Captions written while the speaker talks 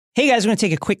Hey guys, we're going to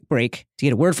take a quick break to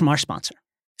get a word from our sponsor.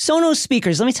 Sonos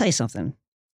speakers. Let me tell you something.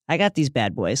 I got these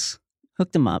bad boys,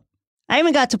 hooked them up. I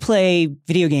haven't got to play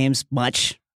video games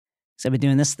much because I've been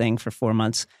doing this thing for 4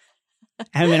 months. I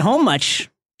haven't been home much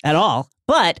at all.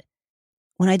 But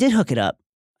when I did hook it up,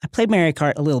 I played Mario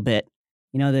Kart a little bit.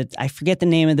 You know, that I forget the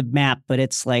name of the map, but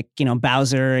it's like, you know,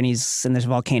 Bowser and there's a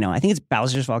volcano. I think it's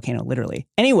Bowser's volcano, literally.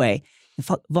 Anyway,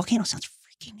 the volcano sounds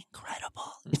freaking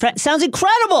incredible. It sounds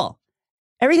incredible.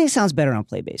 Everything sounds better on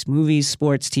Playbase. Movies,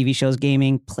 sports, TV shows,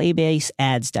 gaming. Playbase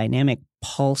adds dynamic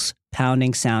pulse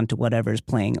pounding sound to whatever is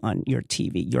playing on your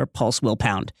TV. Your pulse will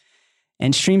pound.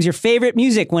 And streams your favorite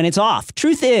music when it's off.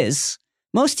 Truth is,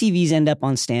 most TVs end up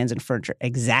on stands and furniture.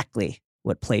 Exactly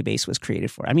what Playbase was created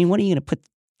for. I mean, when are you going to put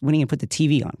the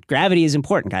TV on? Gravity is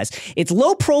important, guys. Its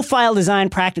low-profile design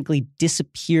practically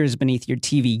disappears beneath your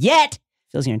TV, yet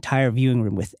fills your entire viewing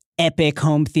room with epic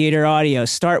home theater audio.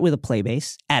 Start with a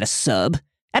Playbase, add a sub,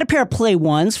 add a pair of Play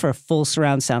Ones for a full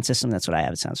surround sound system. That's what I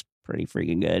have. It sounds pretty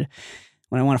freaking good.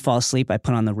 When I want to fall asleep, I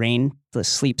put on the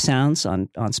sleep sounds on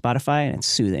Spotify, and it's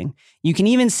soothing. You can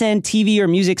even send TV or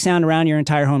music sound around your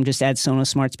entire home. Just add Sonos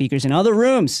smart speakers in other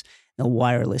rooms. They'll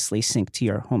wirelessly sync to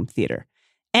your home theater.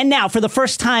 And now, for the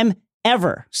first time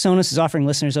ever, Sonos is offering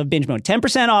listeners of Binge Mode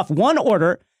 10% off one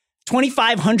order,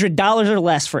 $2,500 or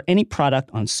less for any product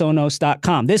on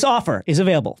Sonos.com. This offer is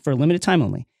available for a limited time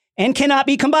only and cannot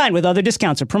be combined with other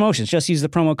discounts or promotions. Just use the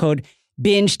promo code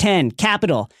BINGE10,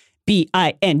 capital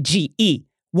BINGE10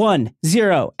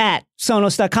 at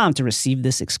Sonos.com to receive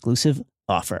this exclusive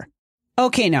offer.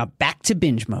 Okay, now back to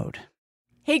Binge Mode.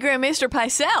 Hey, Grandmaster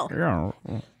Pycelle.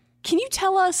 Yeah. Can you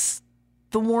tell us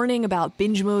the warning about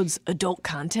Binge Mode's adult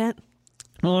content?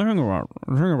 Well, the thing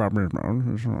about binge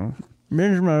mode is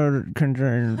binge mode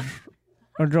contains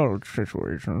adult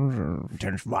situations,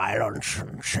 intense violence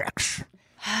and sex.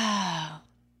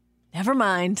 Never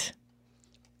mind.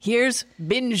 Here's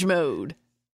Binge Mode.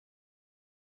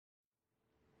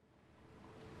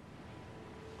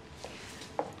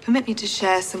 Permit me to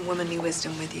share some womanly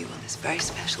wisdom with you on this very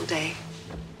special day.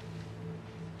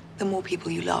 The more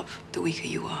people you love, the weaker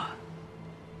you are.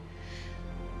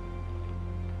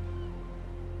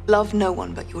 Love no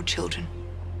one but your children.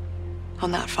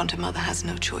 On that front, a mother has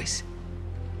no choice.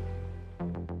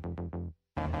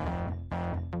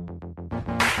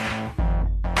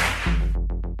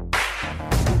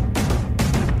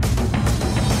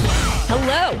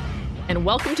 Hello, and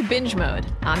welcome to Binge Mode.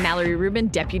 I'm Mallory Rubin,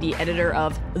 deputy editor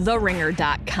of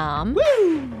TheRinger.com.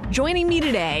 Woo! Joining me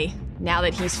today, now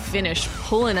that he's finished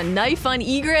pulling a knife on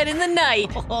Egret in the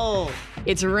night,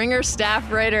 it's Ringer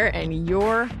staff writer and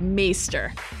your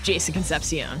maester, Jason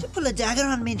Concepcion. Pull a dagger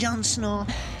on me, Jon Snow.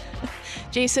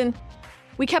 Jason,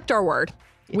 we kept our word.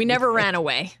 We never ran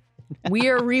away. We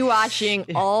are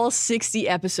rewatching all 60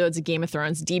 episodes of Game of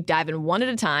Thrones, deep diving one at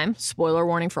a time. Spoiler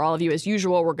warning for all of you as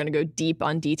usual. We're going to go deep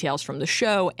on details from the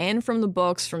show and from the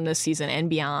books from this season and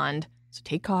beyond. So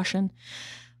take caution.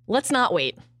 Let's not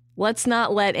wait. Let's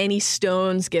not let any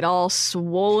stones get all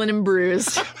swollen and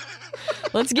bruised.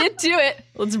 Let's get to it.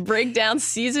 Let's break down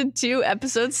season 2,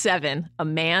 episode 7, A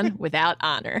Man Without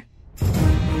Honor.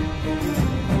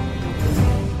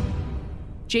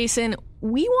 Jason,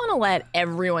 we want to let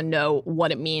everyone know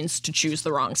what it means to choose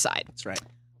the wrong side. That's right.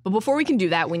 But before we can do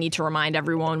that, we need to remind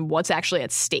everyone what's actually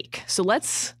at stake. So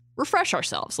let's refresh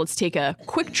ourselves. Let's take a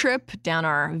quick trip down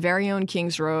our very own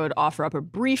King's Road, offer up a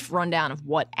brief rundown of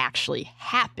what actually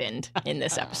happened in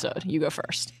this episode. You go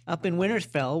first. Up in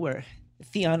Winterfell, where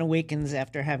Theon awakens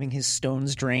after having his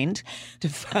stones drained to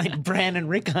find Bran and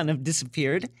Rickon have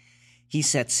disappeared. He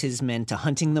sets his men to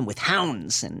hunting them with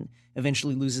hounds and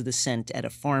eventually loses the scent at a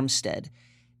farmstead.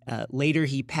 Later,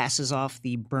 he passes off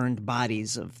the burned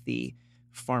bodies of the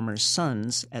farmers'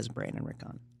 sons as Bran and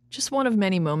Rickon. Just one of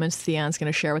many moments Theon's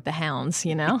going to share with the hounds,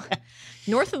 you know?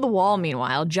 North of the wall,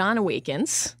 meanwhile, Jon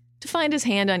awakens to find his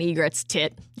hand on Egret's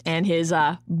tit and his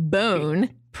bone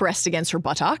pressed against her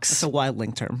buttocks. That's a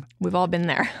wildling term. We've all been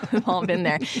there. We've all been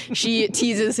there. She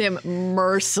teases him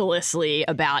mercilessly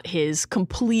about his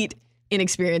complete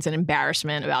inexperience and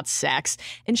embarrassment about sex.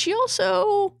 And she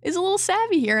also is a little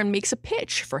savvy here and makes a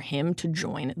pitch for him to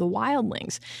join the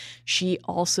Wildlings. She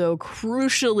also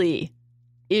crucially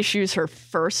issues her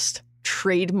first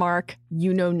trademark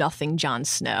you-know-nothing Jon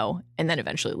Snow, and then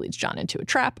eventually leads Jon into a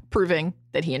trap, proving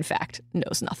that he, in fact,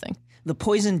 knows nothing. The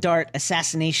poison dart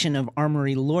assassination of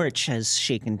Armory Lorch has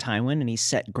shaken Tywin, and he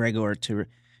set Gregor to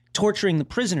torturing the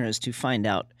prisoners to find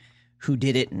out who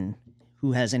did it and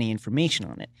who has any information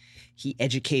on it. He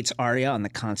educates Arya on the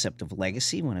concept of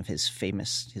legacy, one of his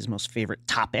most favorite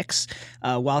topics,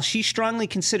 while she strongly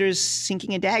considers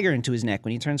sinking a dagger into his neck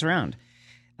when he turns around.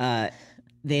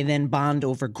 They then bond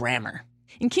over grammar.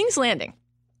 In King's Landing,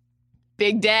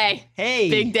 big day. Hey.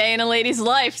 Big day in a lady's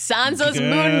life. Sansa's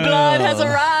Girl. moonblood has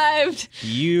arrived.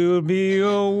 You'll be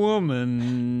a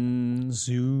woman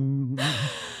soon.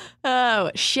 Oh,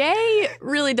 Shay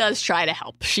really does try to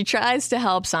help. She tries to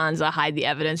help Sansa hide the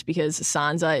evidence because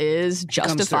Sansa is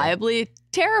justifiably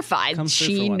terrified.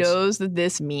 She knows that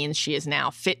this means she is now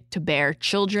fit to bear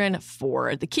children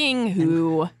for the king,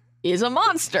 who is a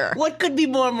monster. What could be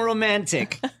more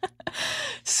romantic?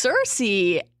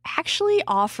 Cersei actually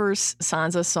offers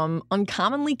Sansa some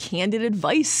uncommonly candid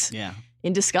advice. Yeah.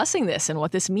 In discussing this and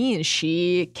what this means.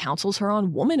 She counsels her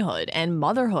on womanhood and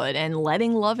motherhood and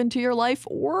letting love into your life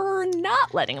or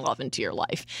not letting love into your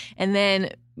life. And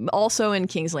then also in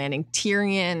King's Landing,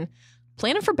 Tyrion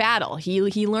planning for battle.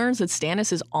 He learns that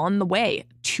Stannis is on the way,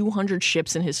 200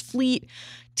 ships in his fleet.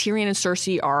 Tyrion and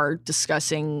Cersei are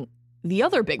discussing the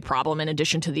other big problem in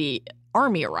addition to the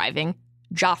army arriving,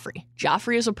 Joffrey.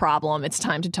 Joffrey is a problem. It's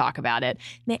time to talk about it.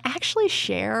 And they actually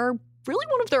share really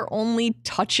one of their only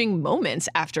touching moments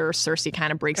after Cersei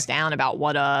kind of breaks down about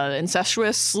what a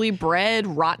incestuously bred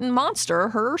rotten monster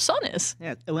her son is.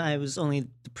 Yeah, well, it was only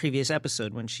the previous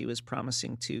episode when she was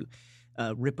promising to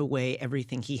rip away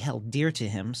everything he held dear to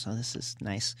him, so this is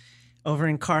nice. Over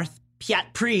in Karth,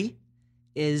 Pyat Pri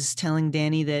is telling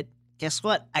Dany that, guess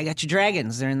what? I got your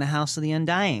dragons. They're in the House of the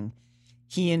Undying.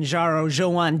 He and Jaro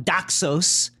Joan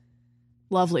Daxos,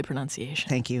 Lovely pronunciation.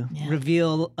 thank you, Yeah.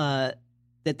 reveal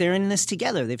that they're in this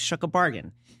together. They've struck a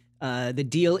bargain. The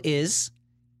deal is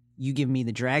you give me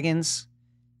the dragons,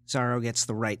 Zaro gets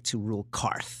the right to rule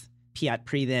Karth. Pyat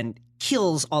Pri then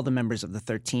kills all the members of the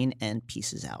 13 and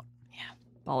pieces out.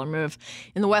 Baller move.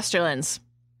 In the Westerlands,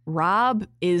 Robb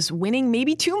is winning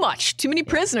maybe too much. Too many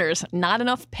prisoners. Not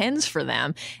enough pens for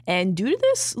them. And due to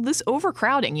this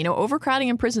overcrowding, overcrowding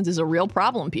in prisons is a real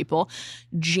problem, people.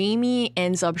 Jaime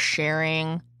ends up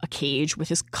sharing a cage with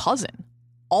his cousin,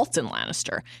 Alton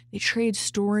Lannister. They trade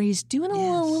stories, doing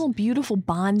a little beautiful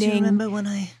bonding. Do you remember when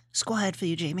I squired for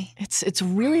you, Jaime? It's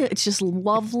just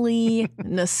lovely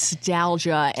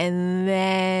nostalgia. And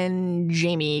then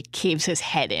Jaime caves his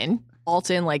head in.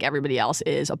 Alton, like everybody else,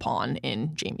 is a pawn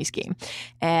in Jaime's game.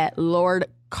 Lord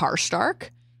Karstark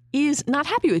is not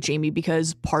happy with Jaime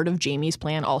because part of Jaime's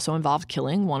plan also involved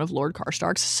killing one of Lord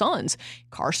Karstark's sons.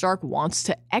 Karstark wants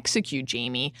to execute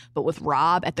Jaime, but with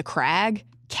Robb at the crag,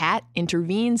 Cat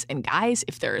intervenes. And guys,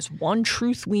 if there is one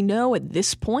truth we know at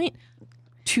this point,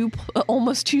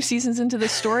 almost 2 seasons into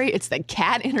this story, it's that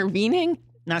Cat intervening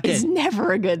is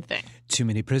never a good thing. Too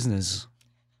many prisoners.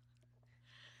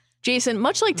 Jason,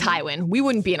 much like Tywin, we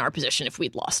wouldn't be in our position if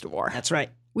we'd lost a war. That's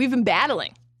right. We've been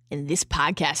battling in this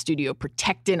podcast studio,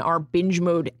 protecting our binge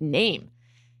mode name.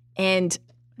 And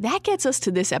that gets us to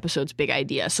this episode's big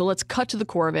idea. So let's cut to the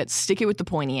core of it, stick it with the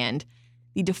pointy end.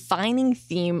 The defining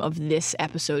theme of this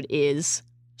episode is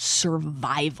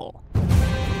survival.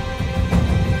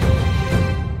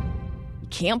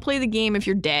 You can't play the game if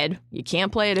you're dead. You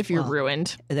can't play it if you're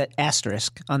ruined. That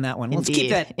asterisk on that one. Indeed. Let's keep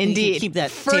that. Indeed. Keep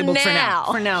that for table now.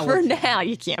 for now. For now,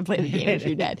 you can't play the game if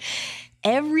you're dead.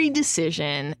 Every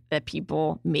decision that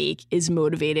people make is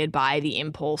motivated by the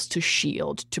impulse to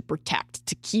shield, to protect,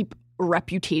 to keep a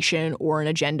reputation or an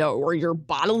agenda or your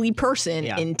bodily person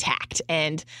intact.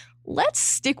 And let's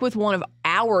stick with one of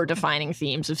our defining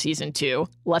themes of season 2.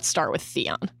 Let's start with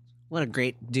Theon. What a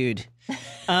great dude.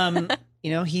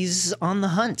 He's on the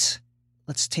hunt.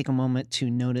 Let's take a moment to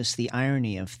notice the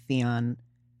irony of Theon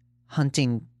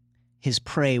hunting his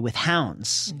prey with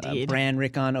hounds. Bran,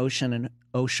 Rickon,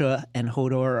 Osha, and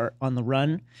Hodor are on the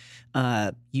run,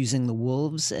 using the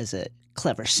wolves as a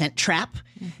clever scent trap,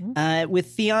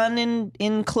 with Theon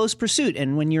in close pursuit.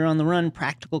 And when you're on the run,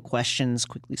 practical questions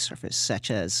quickly surface,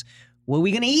 such as, what are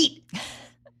we going to eat?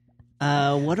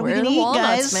 What are we going to eat,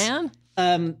 guys?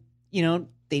 Man?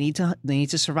 They need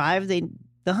to survive the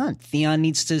hunt. Theon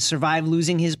needs to survive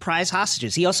losing his prize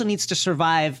hostages. He also needs to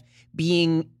survive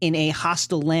being in a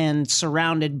hostile land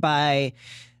surrounded by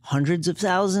hundreds of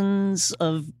thousands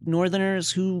of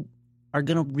Northerners who are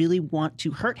going to really want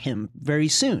to hurt him very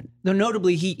soon. Though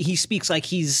notably, he speaks like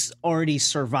he's already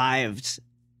survived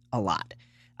a lot.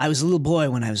 I was a little boy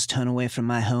when I was turned away from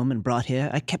my home and brought here.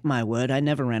 I kept my word. I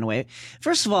never ran away.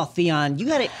 First of all, Theon, you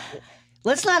got it.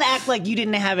 Let's not act like you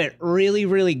didn't have it really,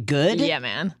 really good. Yeah,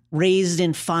 man. Raised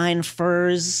in fine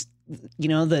furs,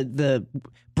 the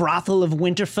brothel of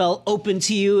Winterfell open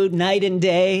to you night and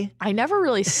day. I never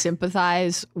really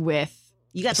sympathize with...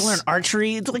 You got to learn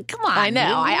archery. It's like, come on. I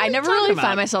know. I never really about?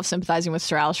 find myself sympathizing with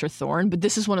Sir Alistair Thorne, but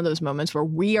this is one of those moments where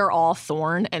we are all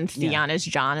Thorne and Theon is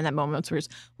Jon in that moment where it's,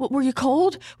 what, were you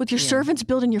cold with your servants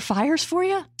building your fires for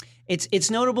you?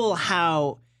 It's notable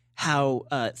how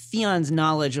Theon's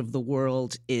knowledge of the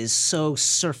world is so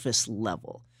surface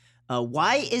level.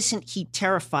 Why isn't he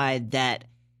terrified that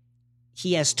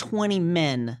he has 20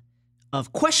 men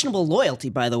of questionable loyalty,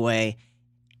 by the way,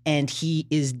 and he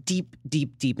is deep,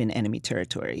 deep, deep in enemy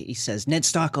territory? He says, Ned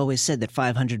Stark always said that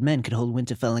 500 men could hold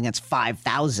Winterfell against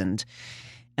 5,000.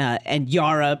 And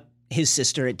Yara, his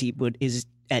sister at Deepwood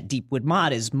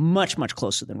Mod, is much, much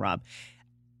closer than Robb.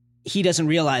 He doesn't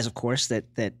realize, of course,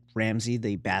 that Ramsay,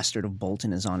 the bastard of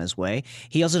Bolton, is on his way.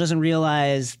 He also doesn't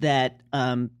realize that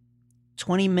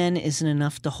 20 men isn't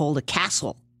enough to hold a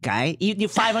castle, guy. You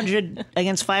 500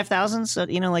 against 5,000? So,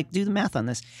 do the math on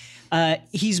this.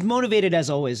 He's motivated, as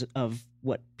always, of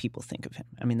what people think of him.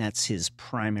 I mean, that's his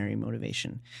primary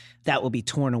motivation. That will be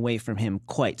torn away from him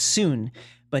quite soon.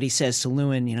 But he says to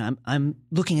Lewin, I'm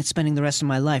looking at spending the rest of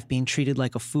my life being treated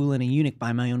like a fool and a eunuch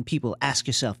by my own people. Ask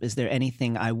yourself, is there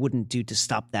anything I wouldn't do to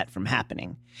stop that from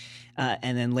happening?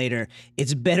 And then later,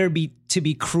 it's better to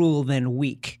be cruel than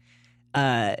weak.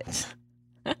 Not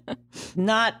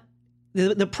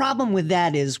the problem with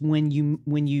that is when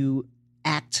you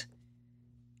act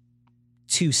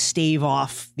to stave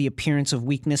off the appearance of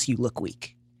weakness, you look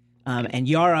weak. And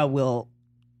Yara will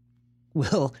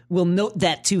note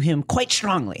that to him quite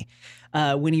strongly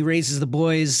when he raises the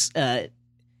boys, the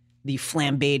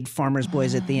flambéed farmers'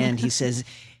 boys at the end. He says,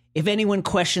 if anyone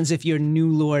questions if your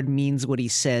new lord means what he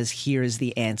says, here is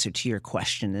the answer to your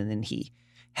question. And then he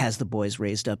has the boys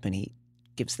raised up and he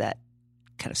gives that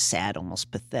kind of sad,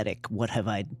 almost pathetic, what have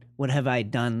I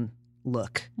done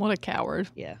look. What a coward.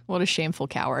 Yeah. What a shameful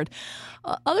coward.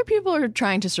 Other people are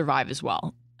trying to survive as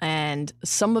well. And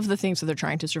some of the things that they're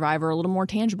trying to survive are a little more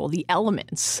tangible. The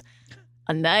elements.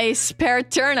 A nice pair of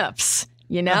turnips,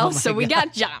 So we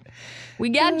got Jon. We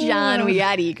got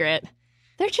Ygritte.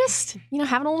 They're just,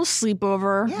 having a little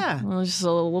sleepover. Yeah. Just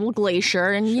a little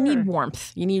glacier. And you need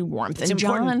warmth. It's and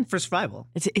important Jon, for survival.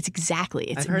 It's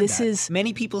exactly. I've heard that.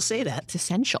 Many people say that. It's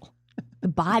essential. The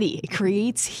body, it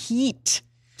creates heat.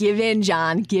 Give in,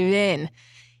 Jon. Give in.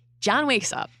 Jon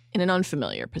wakes up in an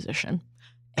unfamiliar position.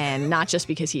 And not just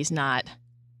because he's not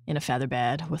in a feather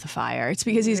bed with a fire. It's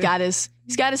because he's got his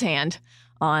hand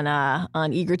on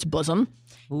Ygritte's bosom.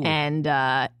 Ooh.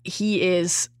 And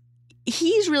he's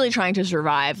really trying to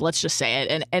survive, let's just say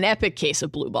it, an epic case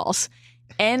of blue balls.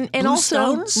 And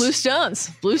also blue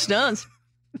stones.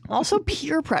 Also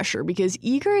peer pressure, because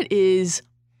Ygritte is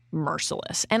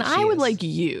merciless. And I would like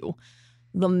you,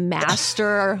 the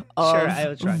master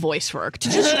of voice work, to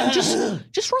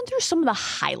just run through some of the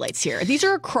highlights here. These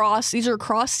are across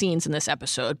scenes in this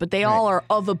episode, but they all are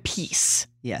of a piece.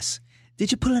 Yes.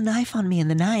 Did you pull a knife on me in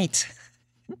the night?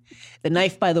 The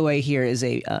knife, by the way, here is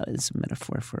a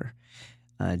metaphor for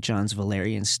Jon's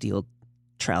Valyrian steel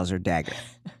trouser dagger.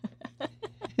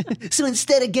 So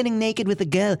instead of getting naked with a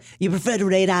girl, you prefer to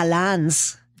raid our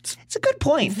lands. It's a good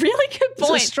point. Really good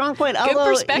point. It's a strong point. Good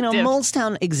Although, perspective.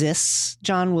 Molestown exists.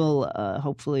 Jon will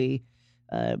hopefully,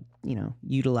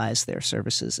 utilize their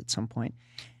services at some point.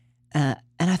 And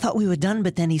I thought we were done,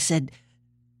 but then he said,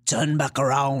 turn back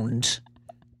around.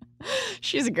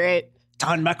 She's great.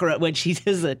 Turn back around. When she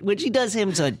does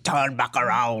him to turn back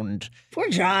around. Poor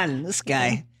Jon, this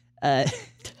guy.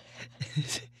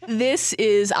 This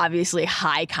is obviously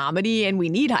high comedy, and we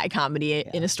need high comedy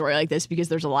in a story like this because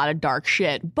there's a lot of dark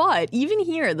shit. But even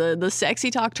here, the sexy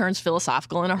talk turns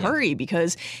philosophical in a hurry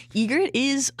because Ygritte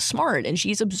is smart and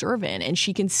she's observant and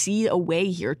she can see a way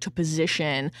here to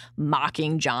position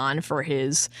mocking Jon for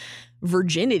his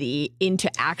virginity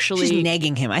into actually... She's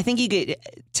negging him. I think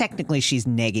technically she's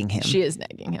negging him. She is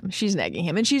negging him. She's negging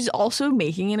him. And she's also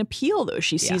making an appeal, though.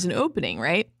 She sees an opening,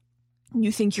 right? You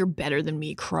think you're better than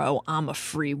me, Crow. I'm a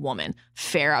free woman.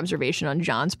 Fair observation on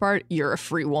Jon's part. You're a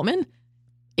free woman.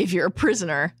 If you're a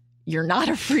prisoner, you're not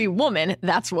a free woman.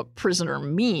 That's what prisoner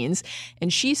means.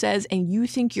 And she says, and you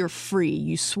think you're free.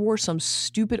 You swore some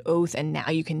stupid oath and now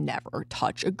you can never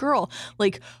touch a girl.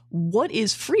 Like, what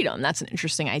is freedom? That's an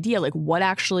interesting idea. Like,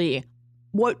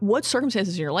 what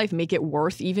circumstances in your life make it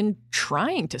worth even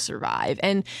trying to survive?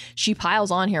 And she piles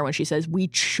on here when she says, we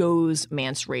chose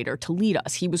Mance Rayder to lead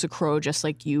us. He was a crow just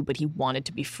like you, but he wanted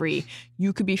to be free.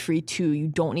 You could be free too. You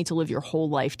don't need to live your whole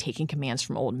life taking commands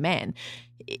from old men.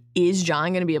 Is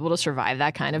Jon going to be able to survive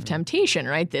that kind of temptation,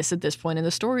 right? This, at this point in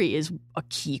the story, is a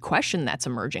key question that's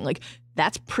emerging. Like,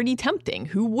 that's pretty tempting.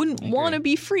 Who wouldn't want to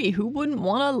be free? Who wouldn't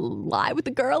want to lie with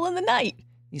the girl in the night?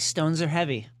 These stones are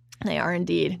heavy. They are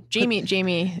indeed. Jamie is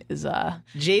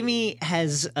Jamie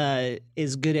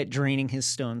is good at draining his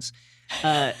stones.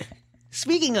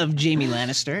 Speaking of Jamie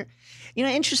Lannister,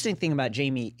 interesting thing about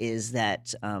Jamie is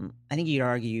that I think you'd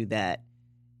argue that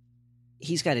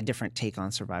he's got a different take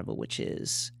on survival, which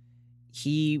is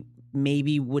he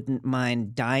maybe wouldn't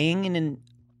mind dying in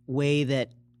a way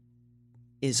that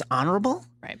is honorable,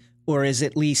 right, or is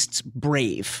at least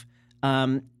brave.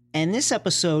 And this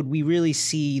episode, we really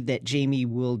see that Jaime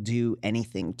will do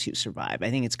anything to survive. I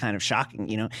think it's kind of shocking.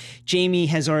 You know, Jaime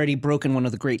has already broken one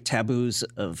of the great taboos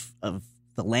of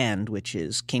the land, which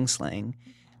is kingslaying.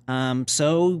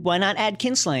 So why not add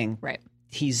kinslaying? Right.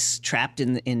 He's trapped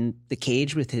in the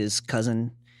cage with his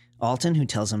cousin Alton, who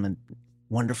tells him a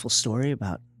wonderful story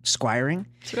about squiring.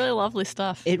 It's really lovely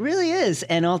stuff. It really is.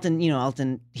 And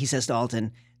Alton, he says to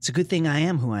Alton, it's a good thing I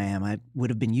am who I am. I would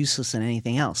have been useless in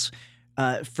anything else.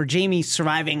 For Jaime,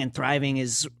 surviving and thriving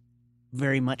is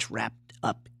very much wrapped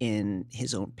up in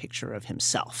his own picture of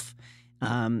himself.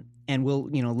 And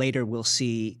later we'll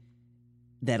see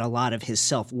that a lot of his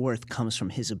self-worth comes from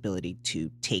his ability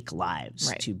to take lives,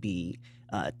 right, to be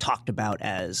talked about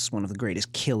as one of the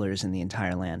greatest killers in the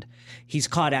entire land. He's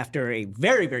caught after a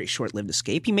very, very short-lived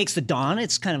escape. He makes the dawn.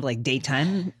 It's kind of like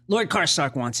daytime. Lord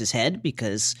Karstark wants his head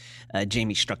because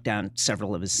Jaime struck down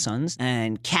several of his sons.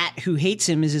 And Cat, who hates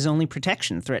him, is his only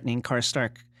protection, threatening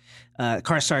Karstark's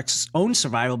own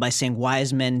survival by saying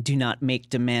wise men do not make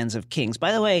demands of kings.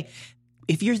 By the way,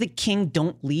 if you're the king,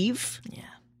 don't leave. Yeah.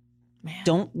 Man.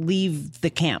 Don't leave the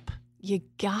camp. You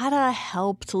gotta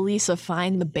help Talisa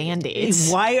find the Band-Aids.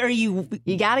 Why are you...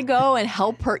 You gotta go and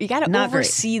help her. You gotta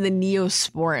oversee the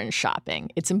Neosporin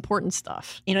shopping. It's important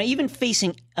stuff. You know, even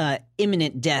facing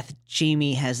imminent death,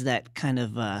 Jaime has that kind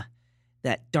of,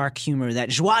 that dark humor, that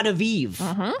joie de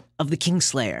vivre of the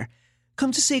Kingslayer.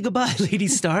 Come to say goodbye, Lady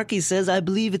Stark, he says. I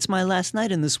believe it's my last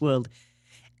night in this world.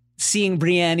 Seeing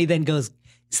Brienne, he then goes,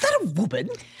 is that a woman?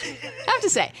 I have to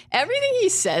say, everything he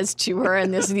says to her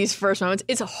in these first moments,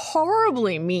 it's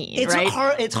horribly mean,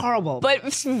 right? It's horrible. But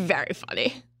it's very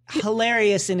funny.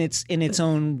 Hilarious in its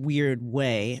own weird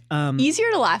way.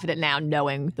 Easier to laugh at it now,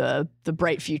 knowing the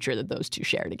bright future that those two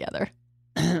share together.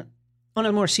 On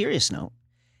a more serious note,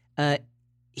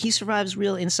 he survives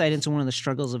real insight into one of the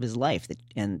struggles of his life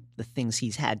and the things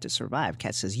he's had to survive.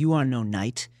 Kat says, you are no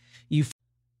knight.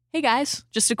 Hey guys,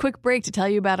 just a quick break to tell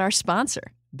you about our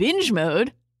sponsor. Binge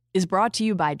Mode is brought to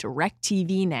you by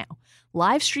DirecTV Now.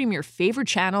 Live stream your favorite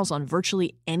channels on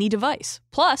virtually any device.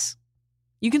 Plus,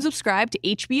 you can subscribe to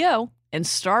HBO and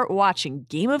start watching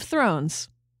Game of Thrones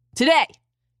today.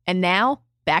 And now,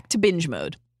 back to Binge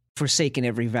Mode. Forsaken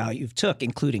every vow you've took,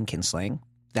 including kinslaying,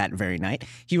 that very night.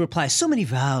 He replies, so many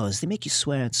vows, they make you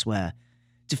swear and swear.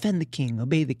 Defend the king,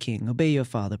 obey your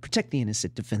father, protect the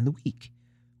innocent, defend the weak.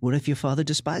 What if your father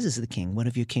despises the king? What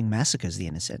if your king massacres the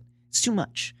innocent? It's too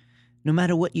much. No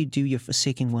matter what you do, you're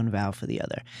forsaking one vow for the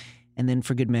other. And then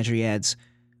for good measure, he adds,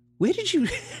 where did you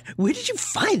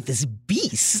find this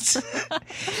beast?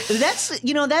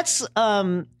 That's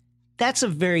a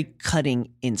very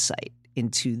cutting insight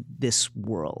into this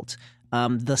world.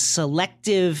 The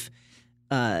selective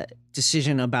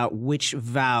decision about which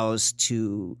vows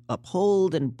to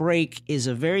uphold and break is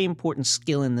a very important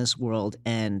skill in this world.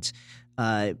 And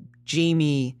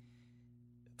Jaime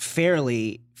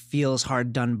fairly feels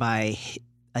hard done by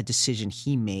a decision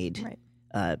he made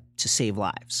to save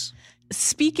lives.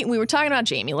 We were talking about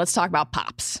Jaime. Let's talk about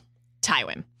Pops,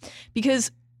 Tywin.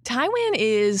 Because Tywin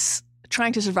is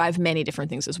trying to survive many different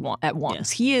things at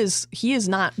once. Yeah. He is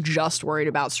not just worried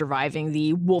about surviving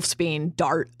the Wolfsbane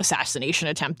dart assassination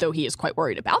attempt, though he is quite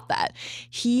worried about that.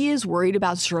 He is worried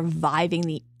about surviving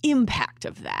the impact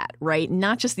of that, right?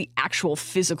 Not just the actual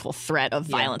physical threat of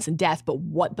violence and death, but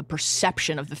what the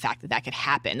perception of the fact that could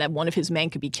happen, that one of his men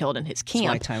could be killed in his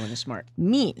camp. That's why Tywin is smart.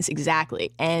 Means,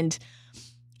 exactly. And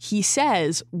he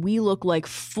says, we look like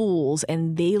fools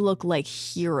and they look like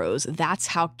heroes. That's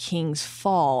how kings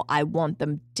fall. I want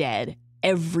them dead.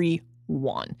 Every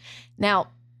one. Now,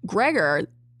 Gregor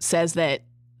says that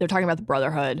they're talking about the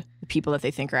Brotherhood, the people that they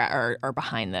think are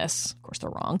behind this. Of course, they're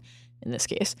wrong in this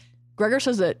case. Gregor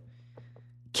says that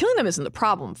killing them isn't the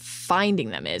problem,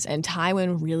 finding them is. And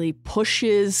Tywin really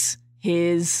pushes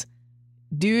his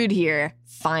dude here,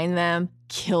 find them,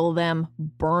 kill them,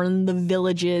 burn the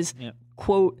villages,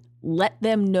 quote, let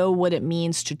them know what it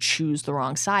means to choose the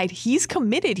wrong side. He's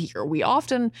committed here. We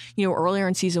often, earlier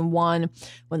in season 1,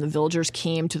 when the villagers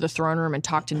came to the throne room and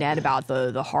talked to Ned about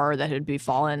the horror that had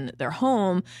befallen their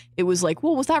home, it was like,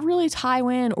 well, was that really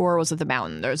Tywin or was it the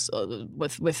mountain? There's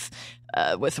with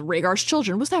Rhaegar's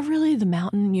children, was that really the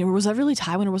mountain? Was that really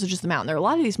Tywin or was it just the mountain? There are a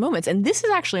lot of these moments, and this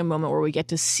is actually a moment where we get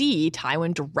to see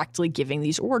Tywin directly giving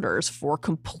these orders for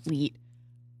complete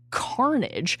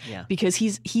carnage, because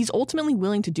he's ultimately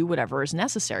willing to do whatever is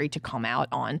necessary to come out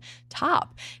on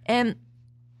top. And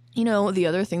You know, the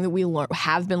other thing that we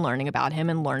have been learning about him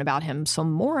and learn about him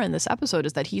some more in this episode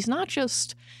is that he's not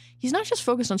just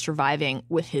focused on surviving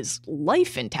with his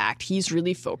life intact. He's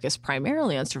really focused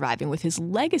primarily on surviving with his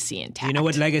legacy intact. You know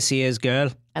what legacy is,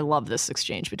 girl? I love this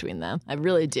exchange between them. I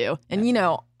really do. And, you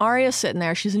know, Arya's sitting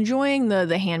there. She's enjoying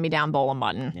the hand-me-down bowl of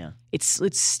mutton. Yeah. It's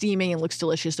steaming and looks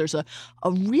delicious. There's a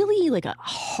really like a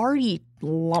hearty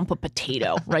lump of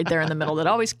potato right there in the middle that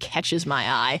always catches my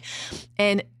eye.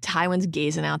 And Tywin's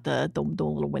gazing out the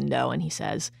little window and he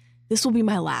says, "This will be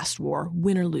my last war,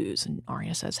 win or lose." And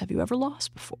Arya says, "Have you ever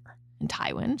lost before?" And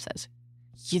Tywin says,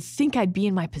 "You'd think I'd be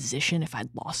in my position if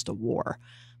I'd lost a war."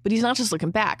 But he's not just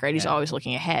looking back, right? He's always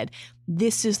looking ahead.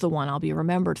 This is the one I'll be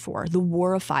remembered for. The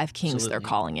War of Five Kings, Absolutely. They're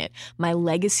calling it. My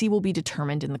legacy will be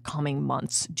determined in the coming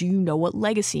months. Do you know what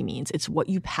legacy means? It's what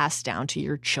you pass down to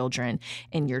your children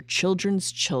and your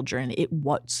children's children.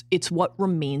 It's what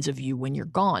remains of you when you're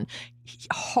gone.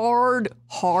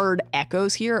 Hard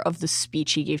echoes here of the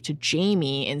speech he gave to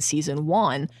Jaime in season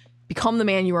 1. Become the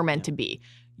man you were meant to be.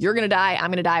 You're going to die.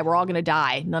 I'm going to die. We're all going to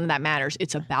die. None of that matters.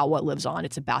 It's about what lives on.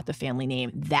 It's about the family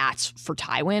name. That's, for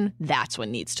Tywin, that's what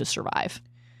needs to survive.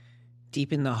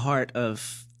 Deep in the heart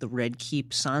of the Red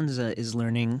Keep, Sansa is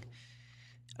learning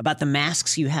about the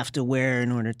masks you have to wear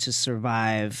in order to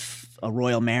survive a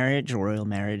royal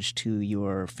marriage to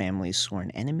your family's sworn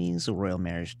enemies, a royal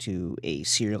marriage to a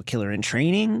serial killer in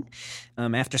training.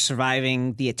 After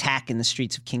surviving the attack in the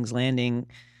streets of King's Landing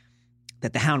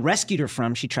that the Hound rescued her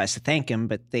from, she tries to thank him,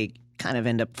 but they kind of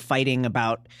end up fighting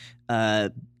about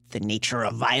the nature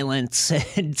of violence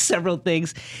and several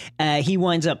things. He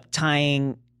winds up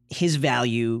tying his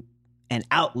value and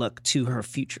outlook to her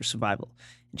future survival.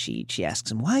 And she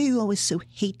asks him, "Why are you always so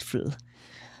hateful?"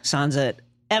 Sansa,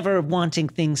 ever wanting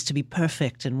things to be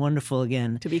perfect and wonderful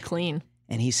again. To be clean.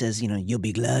 And he says, "You'll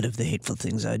be glad of the hateful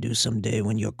things I do someday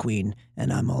when you're queen,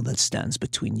 and I'm all that stands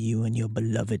between you and your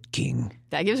beloved king."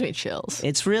 That gives me chills.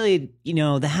 It's really,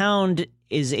 the Hound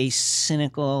is a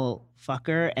cynical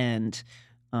fucker and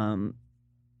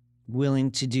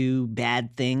willing to do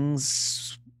bad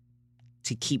things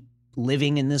to keep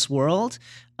living in this world.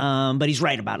 But he's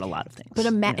right about a lot of things.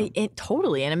 But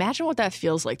totally. And imagine what that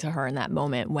feels like to her in that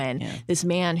moment when this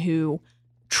man who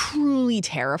truly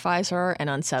terrifies her and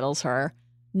unsettles her,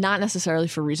 not necessarily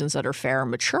for reasons that are fair and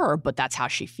mature, but that's how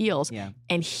she feels. Yeah.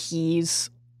 And he's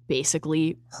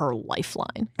basically her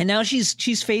lifeline. And now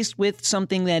she's faced with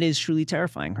something that is truly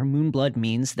terrifying. Her moon blood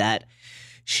means that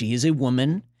she is a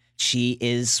woman. She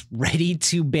is ready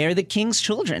to bear the king's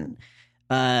children.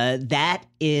 That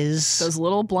is those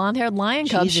little blonde-haired lion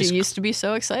cubs she used to be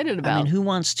so excited about. I mean, who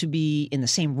wants to be in the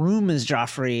same room as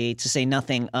Joffrey, to say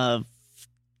nothing of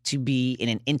to be in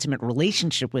an intimate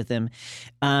relationship with him?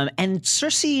 And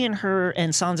Cersei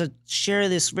and Sansa share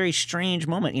this very strange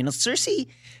moment. Cersei,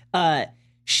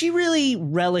 she really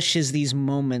relishes these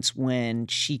moments when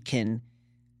she can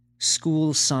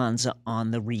school Sansa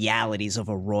on the realities of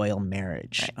a royal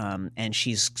marriage. Right. And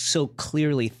she's so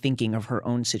clearly thinking of her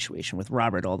own situation with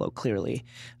Robert, although clearly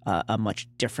a much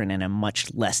different and a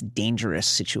much less dangerous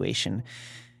situation.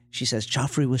 She says,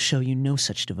 "Joffrey will show you no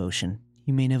such devotion.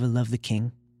 You may never love the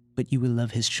king, but you will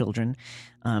love his children."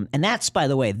 And that's, by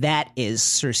the way, that is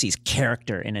Cersei's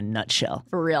character in a nutshell.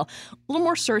 For real. A little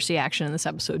more Cersei action in this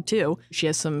episode, too. She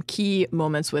has some key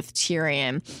moments with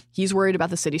Tyrion. He's worried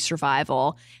about the city's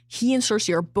survival. He and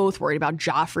Cersei are both worried about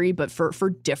Joffrey, but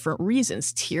for different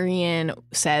reasons. Tyrion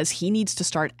says he needs to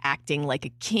start acting like a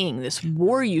king. This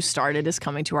war you started is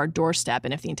coming to our doorstep,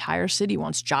 and if the entire city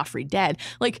wants Joffrey dead,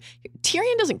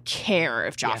 Tyrion doesn't care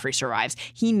if Joffrey survives.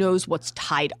 He knows what's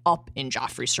tied up in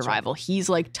Joffrey's survival. Right. He's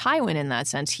like Tywin in that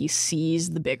sense. He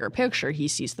sees the bigger picture. He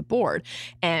sees the board.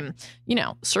 And,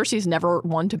 Cersei's never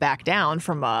one to back down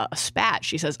from a spat.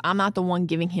 She says, "I'm not the one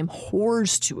giving him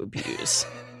whores to abuse."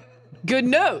 Good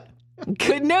note.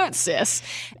 Good note, sis.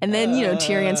 And then,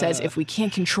 Tyrion says, "If we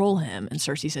can't control him," and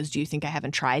Cersei says, "Do you think I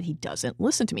haven't tried?" He doesn't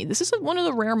listen to me. This is one of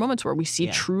the rare moments where we see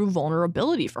true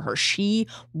vulnerability for her.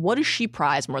 What does she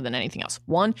prize more than anything else?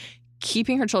 1,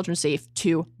 keeping her children safe.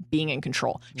 2, being in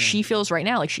control. Yeah. She feels right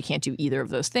now like she can't do either of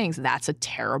those things. That's a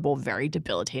terrible, very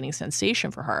debilitating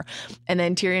sensation for her. And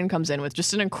then Tyrion comes in with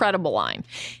just an incredible line.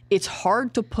 "It's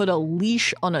hard to put a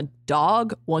leash on a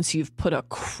dog once you've put a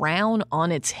crown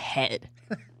on its head."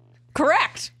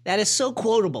 Correct. That is so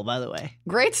quotable, by the way.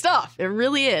 Great stuff. It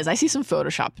really is. I see some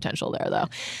Photoshop potential there, though.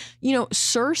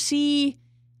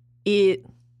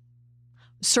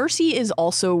 Cersei is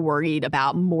also worried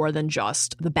about more than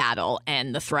just the battle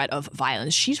and the threat of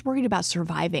violence. She's worried about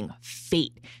surviving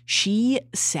fate. She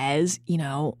says,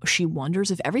 she wonders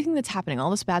if everything that's happening,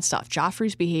 all this bad stuff,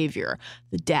 Joffrey's behavior,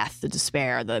 the death, the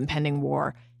despair, the impending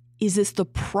war, is this the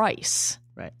price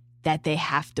Right. that they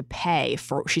have to pay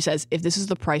for, she says, if this is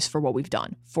the price for what we've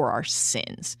done, for our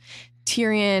sins.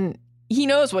 Tyrion, he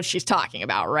knows what she's talking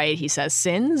about, right? He says,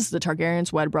 sins, the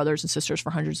Targaryens wed brothers and sisters for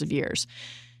hundreds of years.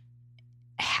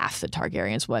 Half the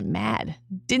Targaryens went mad,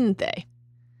 didn't they?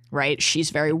 Right?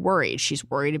 She's very worried. She's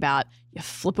worried about, you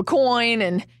flip a coin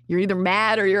and you're either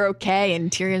mad or you're okay.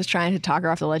 And Tyrion's trying to talk her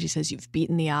off the ledge. He says, you've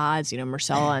beaten the odds. You know,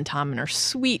 Myrcella and Tommen are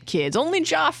sweet kids. Only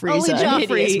Joffrey's a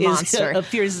hideous monster.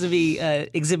 Appears to be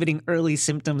exhibiting early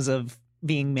symptoms of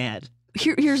being mad.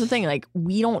 Here's the thing. Like,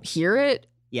 we don't hear it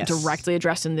Yes. directly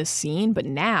addressed in this scene, but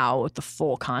now with the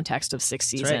full context of 6 That's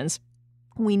seasons,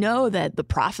 we know that the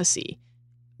prophecy,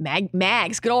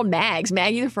 Mags, good old Mags,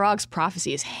 Maggie the Frog's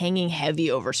prophecy is hanging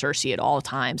heavy over Cersei at all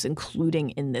times, including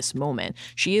in this moment.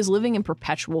 She is living in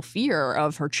perpetual fear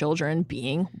of her children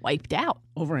being wiped out.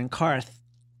 Over in Karth,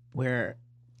 where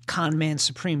con man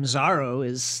supreme Zaro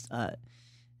is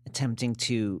attempting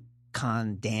to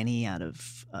con Dany out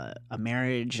of a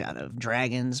marriage, out of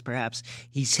dragons, perhaps.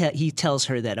 He tells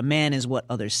her that a man is what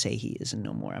others say he is and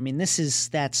no more. I mean,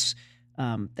 that's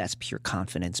pure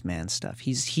confidence man stuff.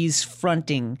 He's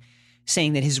fronting,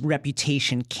 saying that his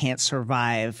reputation can't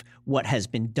survive what has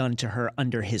been done to her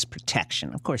under his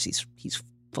protection. Of course, he's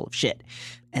full of shit.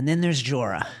 And then there's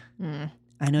Jorah.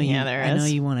 I know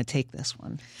you want to take this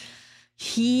one.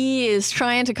 He is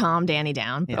trying to calm Dany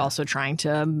down, but also trying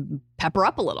to pep her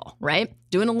up a little, right?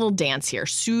 Doing a little dance here,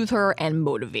 soothe her and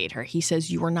motivate her. He says,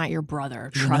 you are not your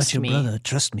brother. Trust me. You're not your brother.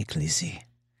 Trust me, Khaleesi.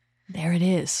 There it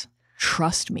is.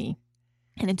 Trust me.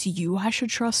 And it's you I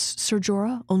should trust, Ser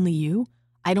Jorah. Only you.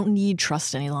 I don't need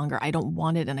trust any longer. I don't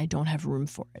want it and I don't have room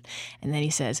for it. And then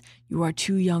he says, you are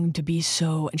too young to be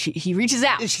so. And he reaches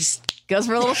out. Goes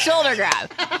for a little shoulder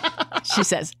grab. She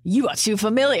says, you are too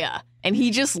familiar. And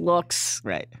he just looks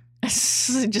right,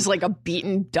 just like a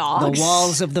beaten dog. The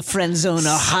walls of the friend zone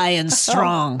are high and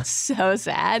strong. So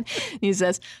sad. He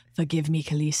says, forgive me,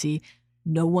 Khaleesi.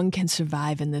 No one can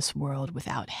survive in this world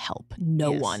without help.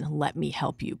 No one. Let me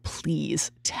help you. Please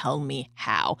tell me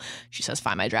how. She says,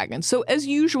 find my dragon. So as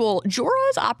usual, Jorah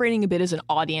is operating a bit as an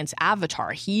audience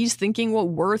avatar. He's thinking what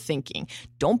we're thinking.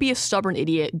 Don't be a stubborn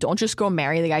idiot. Don't just go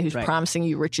marry the guy who's promising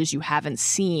you riches you haven't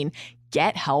seen.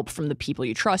 Get help from the people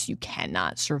you trust. You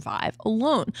cannot survive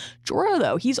alone. Jorah,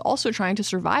 though, he's also trying to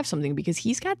survive something because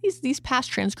he's got these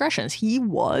past transgressions. He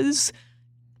was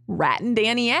ratting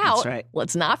Dany out. That's right.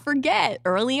 Let's not forget,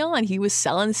 early on, he was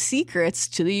selling secrets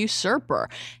to the usurper.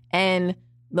 And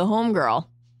the homegirl,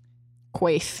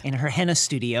 Quaithe, in her henna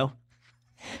studio,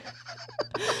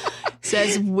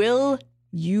 says, will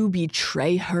you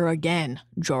betray her again,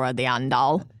 Jorah the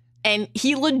Andal? And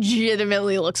he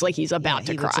legitimately looks like he's about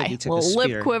to cry. Like he took little a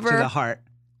lip quiver to the heart.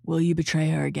 Will you betray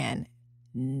her again?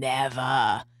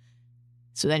 Never.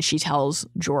 So then she tells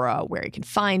Jorah where he can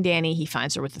find Dany. He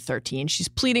finds her with the 13. She's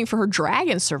pleading for her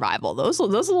dragon survival. Those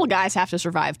little guys have to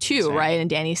survive too, right? And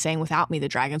Dany's saying, without me, the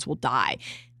dragons will die.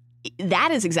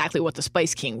 That is exactly what the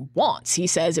Spice King wants. He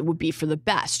says it would be for the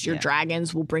best. Your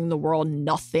dragons will bring the world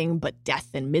nothing but death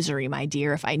and misery, my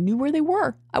dear. If I knew where they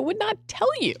were, I would not tell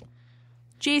you.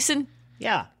 Jason.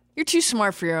 Yeah. You're too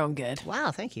smart for your own good.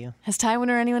 Wow, thank you. Has Tywin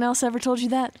or anyone else ever told you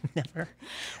that? Never.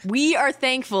 We are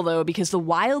thankful, though, because the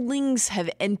Wildlings have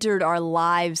entered our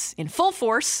lives in full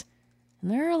force, and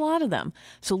there are a lot of them.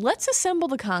 So let's assemble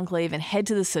the Conclave and head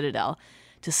to the Citadel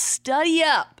to study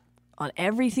up on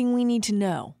everything we need to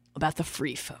know about the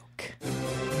Free Folk.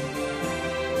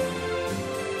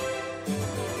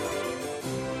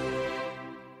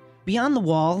 Beyond the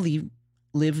Wall,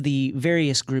 live the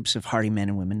various groups of hardy men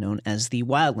and women known as the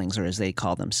Wildlings, or as they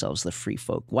call themselves, the Free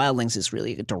Folk. Wildlings is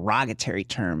really a derogatory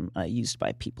term used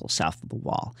by people south of the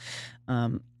Wall.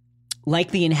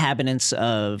 Like the inhabitants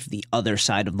of the other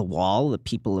side of the Wall, the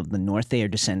people of the North, they are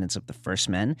descendants of the First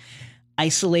Men.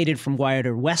 Isolated from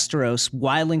wider Westeros,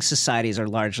 Wildling societies are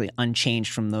largely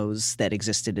unchanged from those that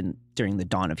existed during the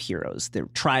Dawn of Heroes. They're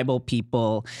tribal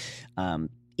people,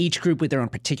 each group with their own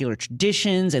particular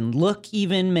traditions and look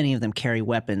even. Many of them carry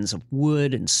weapons of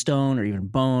wood and stone or even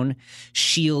bone,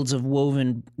 shields of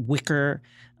woven wicker.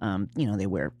 They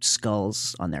wear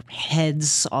skulls on their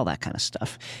heads, all that kind of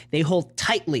stuff. They hold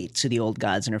tightly to the old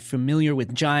gods and are familiar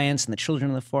with giants and the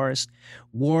children of the forest.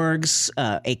 Wargs,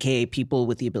 a.k.a. people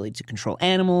with the ability to control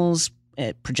animals,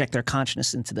 project their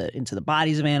consciousness into the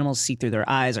bodies of animals, see through their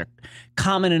eyes, are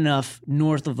common enough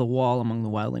north of the Wall among the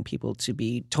Wildling people to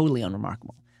be totally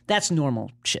unremarkable. That's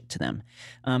normal shit to them.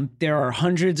 There are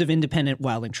hundreds of independent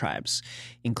Wildling tribes,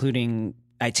 including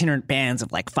itinerant bands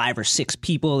of like 5 or 6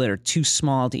 people that are too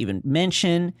small to even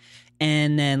mention,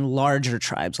 and then larger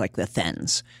tribes like the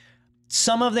Thens.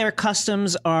 Some of their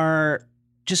customs are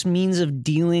just means of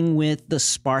dealing with the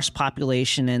sparse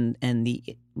population and the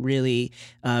really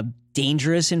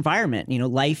dangerous environment.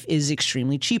 Life is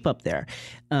extremely cheap up there.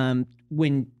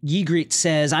 When Ygritte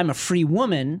says, "I'm a free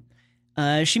woman,"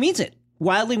 she means it.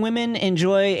 Wildling women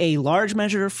enjoy a large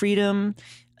measure of freedom.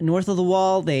 North of the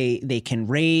Wall, they can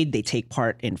raid, they take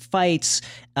part in fights,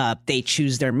 they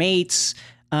choose their mates,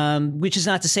 which is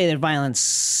not to say that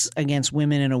violence against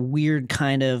women in a weird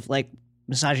kind of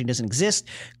misogyny doesn't exist.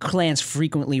 Clans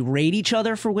frequently raid each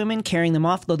other for women, carrying them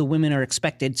off, though the women are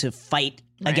expected to fight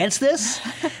against this.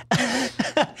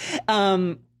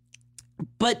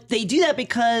 But they do that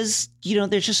because,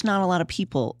 there's just not a lot of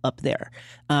people up there.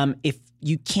 If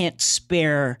you can't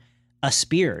spare a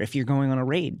spear if you're going on a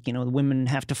raid, the women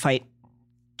have to fight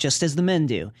just as the men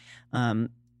do.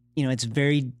 It's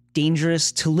very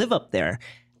dangerous to live up there.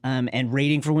 And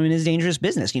raiding for women is dangerous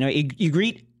business.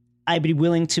 Ygritte, I'd be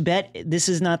willing to bet this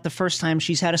is not the first time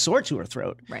she's had a sword to her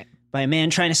throat by a man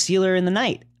trying to steal her in the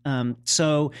night.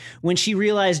 So when she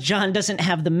realized Jon doesn't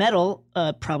have the metal,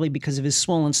 probably because of his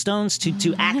swollen stones,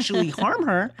 to actually harm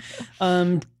her,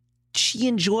 she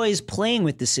enjoys playing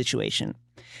with this situation.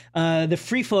 The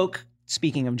free folk,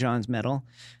 speaking of Jon's metal,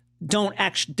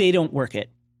 don't work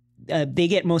it. They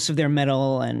get most of their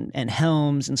metal and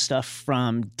helms and stuff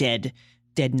from dead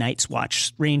Night's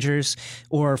Watch Rangers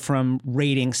or from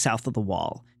raiding south of the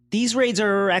Wall. These raids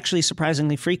are actually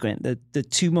surprisingly frequent. The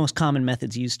two most common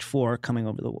methods used for coming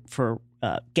over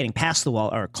getting past the wall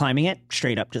are climbing it,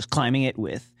 straight up just climbing it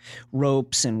with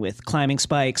ropes and with climbing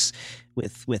spikes,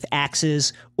 with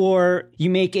axes, or you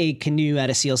make a canoe out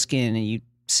of seal skin and you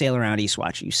sail around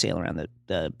Eastwatch, you sail around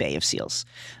the Bay of Seals.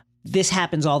 This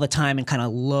happens all the time in kind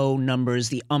of low numbers.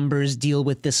 The Umbers deal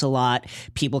with this a lot.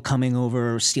 People coming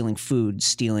over, stealing food,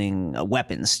 stealing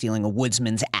weapons, stealing a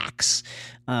woodsman's axe.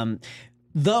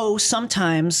 Though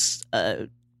sometimes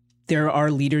there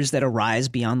are leaders that arise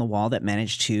beyond the wall that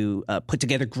manage to put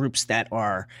together groups that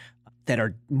are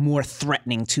more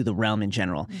threatening to the realm in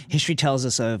general. Mm-hmm. History tells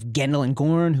us of Gendel and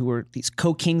Gorn, who were these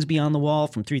co-kings beyond the wall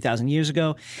from 3,000 years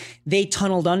ago. They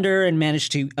tunneled under and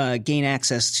managed to gain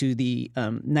access to the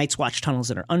Night's Watch tunnels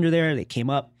that are under there. They came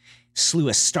up, slew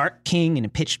a Stark king in a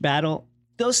pitched battle.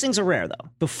 Those things are rare, though.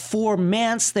 Before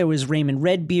Mance, there was Raymond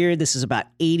Redbeard. This is about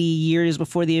 80 years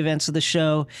before the events of the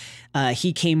show.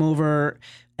 He came over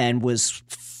and was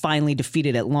finally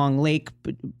defeated at Long Lake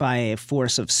by a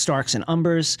force of Starks and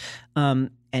Umbers.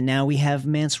 And now we have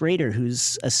Mance Rayder,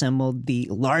 who's assembled the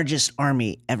largest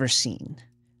army ever seen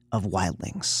of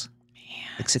wildlings. Man,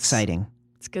 it's exciting.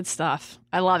 It's good stuff.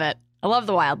 I love it. I love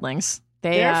the wildlings.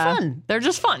 They're fun. They're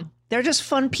just fun. They're just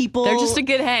fun people. They're just a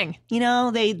good hang.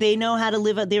 They know how to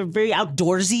live. They're very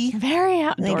outdoorsy. Very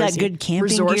outdoorsy. They got good camping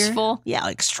resourceful. Gear. Yeah,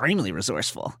 extremely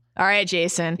resourceful. All right,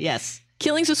 Jason. Yes.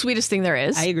 Killing's the sweetest thing there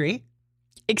is. I agree.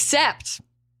 Except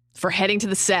for heading to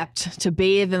the Sept to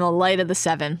bathe in the light of the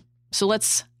Seven. So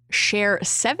let's share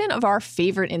 7 of our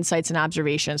favorite insights and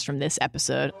observations from this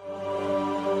episode.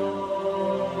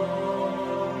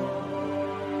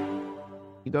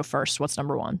 You go first. What's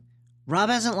number 1? Robb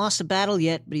hasn't lost a battle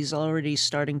yet, but he's already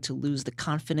starting to lose the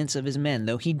confidence of his men,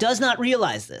 though he does not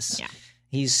realize this. Yeah.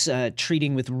 He's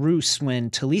treating with Roose when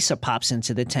Talisa pops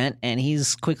into the tent, and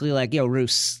he's quickly like, yo,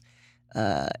 Roose,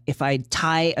 if I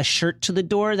tie a shirt to the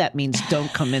door, that means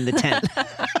don't come in the tent.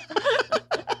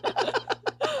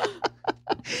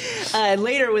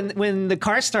 Later, when the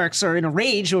Karstarks are in a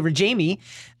rage over Jaime,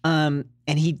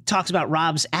 and he talks about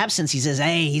Robb's absence, he says,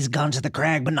 hey, he's gone to the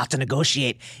crag, but not to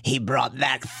negotiate. He brought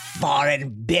that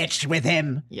foreign bitch with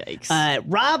him. Yikes.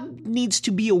 Robb needs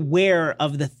to be aware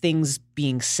of the things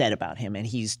being said about him, and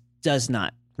he does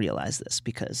not realize this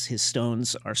because his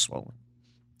stones are swollen.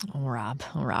 Oh, Robb.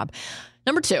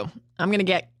 Number 2, I'm going to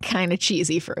get kind of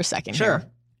cheesy for a second here.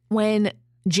 When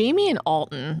Jaime and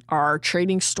Alton are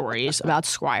trading stories about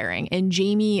squiring, and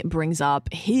Jaime brings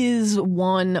up his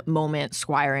one moment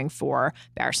squiring for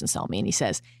Barristan Selmy, and he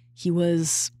says he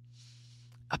was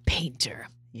a painter.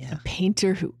 Yeah. A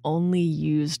painter who only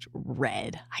used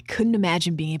red. I couldn't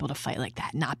imagine being able to fight like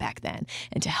that, not back then.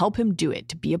 And to help him do it,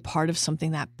 to be a part of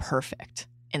something that perfect.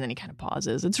 And then he kind of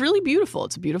pauses. It's really beautiful.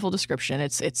 It's a beautiful description.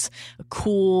 It's a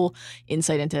cool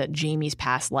insight into Jaime's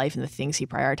past life and the things he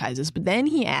prioritizes. But then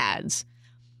he adds,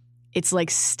 it's like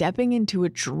stepping into a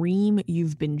dream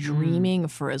you've been dreaming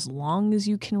for as long as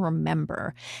you can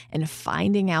remember and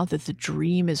finding out that the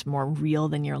dream is more real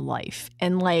than your life.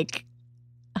 And I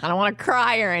don't want to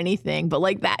cry or anything, but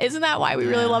that, isn't that why we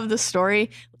really love this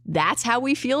story? That's how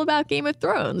we feel about Game of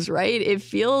Thrones, right? It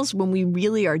feels when we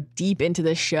really are deep into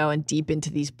this show and deep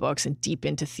into these books and deep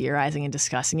into theorizing and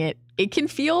discussing it, it can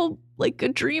feel like a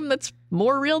dream that's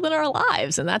more real than our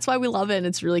lives. And that's why we love it. And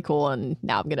it's really cool. And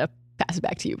now I'm going to pass it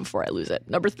back to you before I lose it.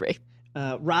 Number 3.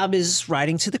 Rob is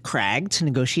riding to the Crag to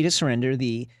negotiate a surrender.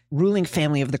 The ruling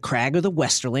family of the Crag are the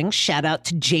Westerlings. Shout out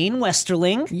to Jane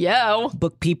Westerling. Yo.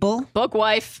 Book people. Book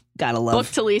wife. Gotta love. Book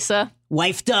Talisa.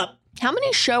 Wifed up. How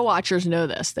many show watchers know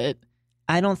this? That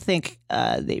I don't think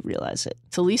they realize it.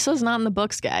 Talisa's not in the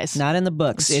books, guys. Not in the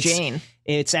books. It's Jane.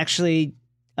 It's actually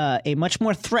a much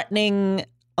more threatening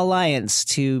alliance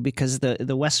because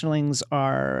the Westerlings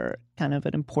are kind of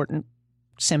an important,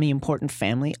 semi-important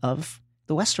family of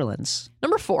the Westerlands.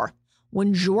 Number 4,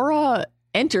 when Jorah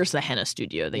enters the henna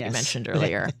studio that you Yes. mentioned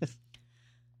earlier,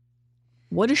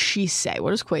 what does she say?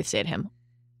 What does Quaithe say to him?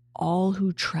 All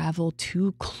who travel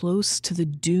too close to the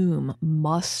doom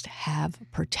must have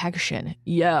protection.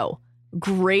 Yo,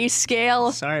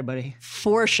 grayscale Sorry, buddy.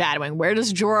 foreshadowing. Where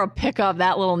does Jorah pick up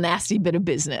that little nasty bit of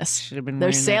business? Should have been They're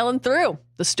wearing that. sailing through.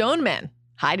 The Stone Men,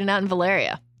 hiding out in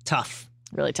Valeria. Tough.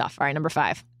 Really tough. All right, number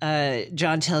 5.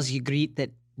 John tells Ygritte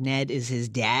that Ned is his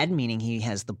dad, meaning he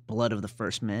has the blood of the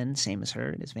first men, same as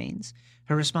her in his veins.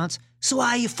 Her response, so why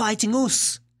are you fighting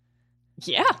us?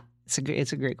 Yeah, It's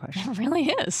a great question. it really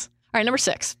is. All right, number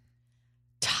 6.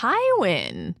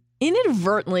 Tywin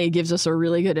inadvertently gives us a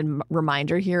really good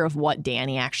reminder here of what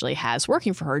Dany actually has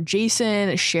working for her.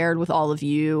 Jason shared with all of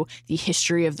you the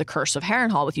history of the Curse of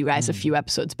Harrenhal with you guys a few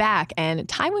episodes back, and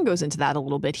Tywin goes into that a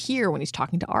little bit here when he's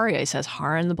talking to Arya. He says,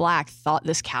 Harren the Black thought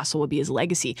this castle would be his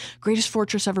legacy. Greatest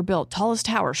fortress ever built, tallest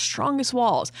tower, strongest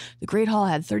walls. The Great Hall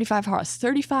had 35 halls.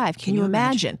 35, can you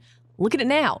imagine? Look at it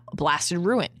now, a blasted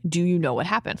ruin. Do you know what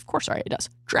happened? Of course Arya does.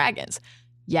 Dragons.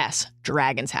 Yes,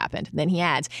 dragons happened. Then he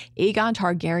adds, Aegon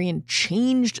Targaryen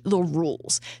changed the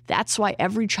rules. That's why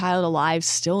every child alive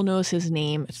still knows his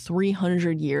name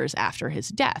 300 years after his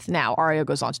death. Now, Arya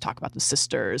goes on to talk about the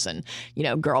sisters and,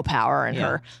 girl power and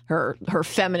her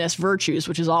feminist virtues,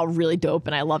 which is all really dope,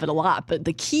 and I love it a lot. But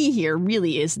the key here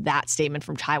really is that statement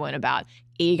from Tywin about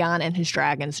Aegon and his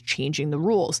dragons changing the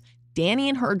rules. Dany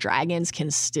and her dragons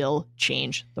can still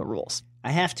change the rules.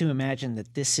 I have to imagine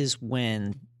that this is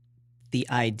when the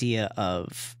idea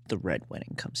of the Red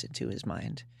Wedding comes into his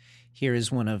mind. Here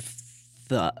is one of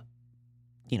the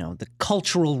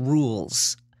cultural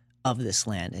rules of this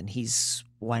land, and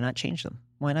why not change them?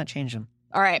 Why not change them?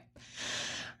 All right.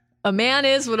 A man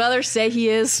is what others say he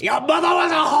is. Your mother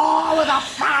was a whore with a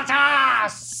fat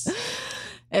ass!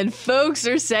 And folks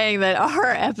are saying that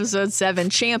our episode 7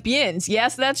 champions,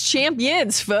 yes, that's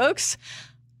champions, folks,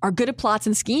 are good at plots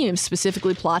and schemes,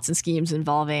 specifically plots and schemes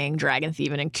involving dragon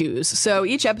thieving and coups. So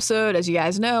each episode, as you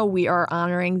guys know, we are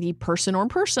honoring the person or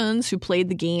persons who played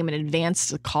the game and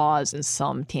advanced the cause in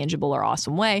some tangible or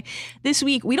awesome way. This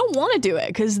week, we don't want to do it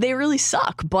because they really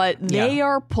suck, but they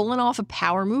are pulling off a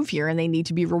power move here and they need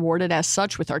to be rewarded as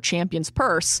such with our champion's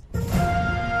purse.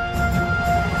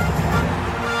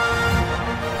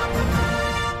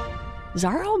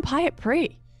 Zaro and Pyat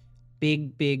Pri.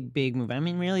 Big move. I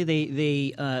mean, really,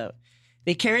 they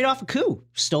carried off a coup,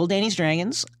 stole Dany's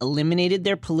dragons, eliminated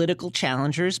their political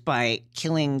challengers by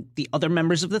killing the other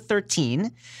members of the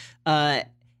 13, and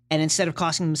instead of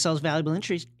costing themselves valuable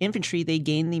infantry, they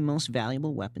gained the most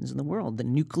valuable weapons in the world, the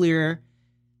nuclear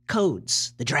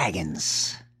codes, the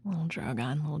dragons. Little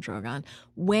Drogon.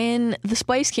 When the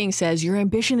Spice King says, your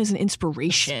ambition is an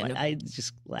inspiration. I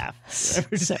just laugh.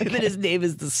 That his name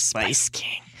is the Spice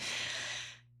King.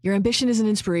 Your ambition is an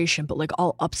inspiration, but like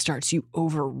all upstarts, you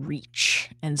overreach.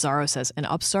 And Zaro says, an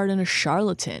upstart and a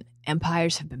charlatan.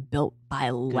 Empires have been built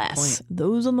by less.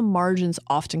 Those on the margins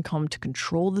often come to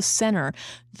control the center.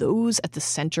 Those at the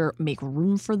center make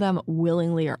room for them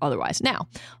willingly or otherwise. Now,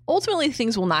 ultimately,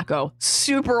 things will not go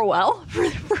super well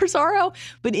for Zaro.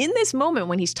 But in this moment,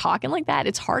 when he's talking like that,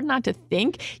 it's hard not to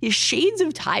think shades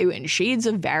of Tywin, shades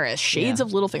of Varys, shades of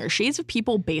Littlefinger, shades of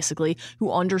people basically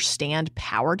who understand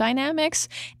power dynamics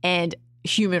and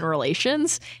human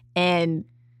relations. And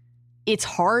it's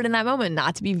hard in that moment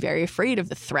not to be very afraid of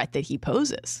the threat that he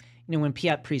poses. When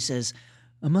Pyat Pri says,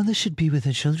 a mother should be with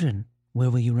her children, where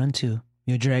will you run to?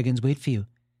 Your dragons wait for you.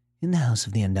 In the house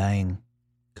of the undying.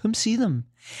 Come see them.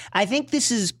 I think this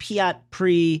is Pyat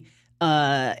Pri.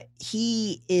 That's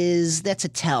a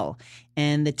tell.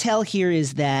 And the tell here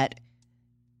is that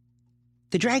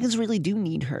the dragons really do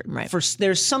need her. Right.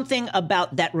 There's something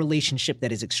about that relationship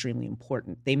that is extremely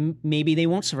important. Maybe they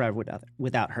won't survive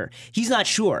without her. He's not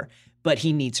sure, but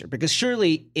he needs her. Because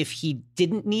surely if he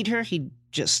didn't need her, he'd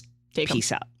just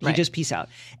peace out. He'd just peace out.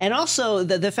 And also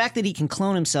the fact that he can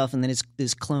clone himself and then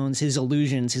his clones, his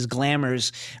illusions, his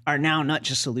glamours are now not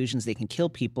just illusions, they can kill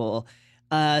people,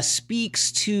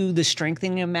 speaks to the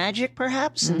strengthening of magic,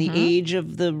 perhaps, in the age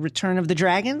of the return of the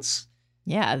dragons.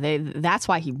 Yeah, that's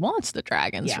why he wants the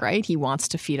dragons, right? He wants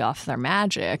to feed off their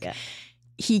magic. Yeah.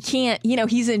 He can't,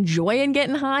 he's enjoying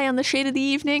getting high on the shade of the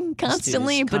evening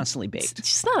constantly, but constantly baked.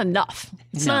 It's just not enough.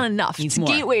 It's not enough. It's a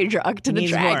gateway drug to the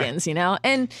dragons,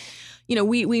 And,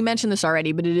 we mentioned this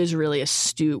already, but it is really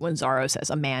astute when Zaro says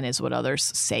a man is what others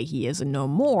say he is and no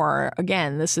more.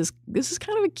 Again, this is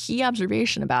kind of a key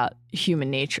observation about human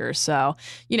nature. So,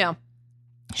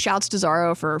 shouts to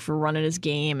Zaro for running his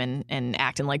game and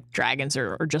acting like dragons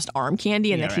are just arm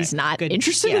candy and that he's not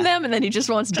interested in them and that he just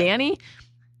wants Danny.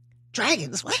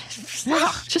 Dragons? What?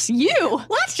 Just you.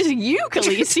 What? Just you,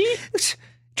 Khaleesi.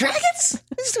 Dragons?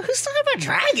 Who's talking about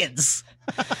dragons?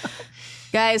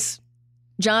 Guys,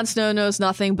 Jon Snow knows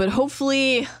nothing, but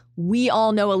hopefully we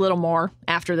all know a little more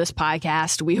after this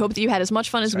podcast. We hope that you had as much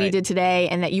fun as we did today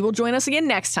and that you will join us again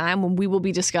next time when we will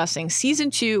be discussing Season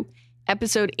 2,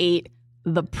 Episode 8,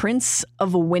 The Prince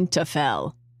of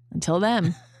Winterfell. Until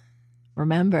then,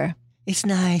 remember, it's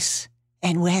nice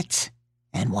and wet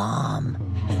and warm.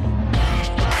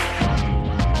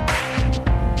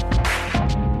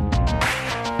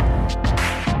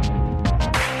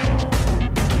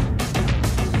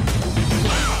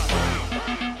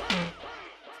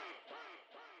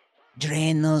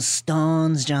 Drain those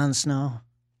stones, Jon Snow.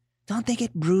 Don't they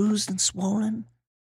get bruised and swollen?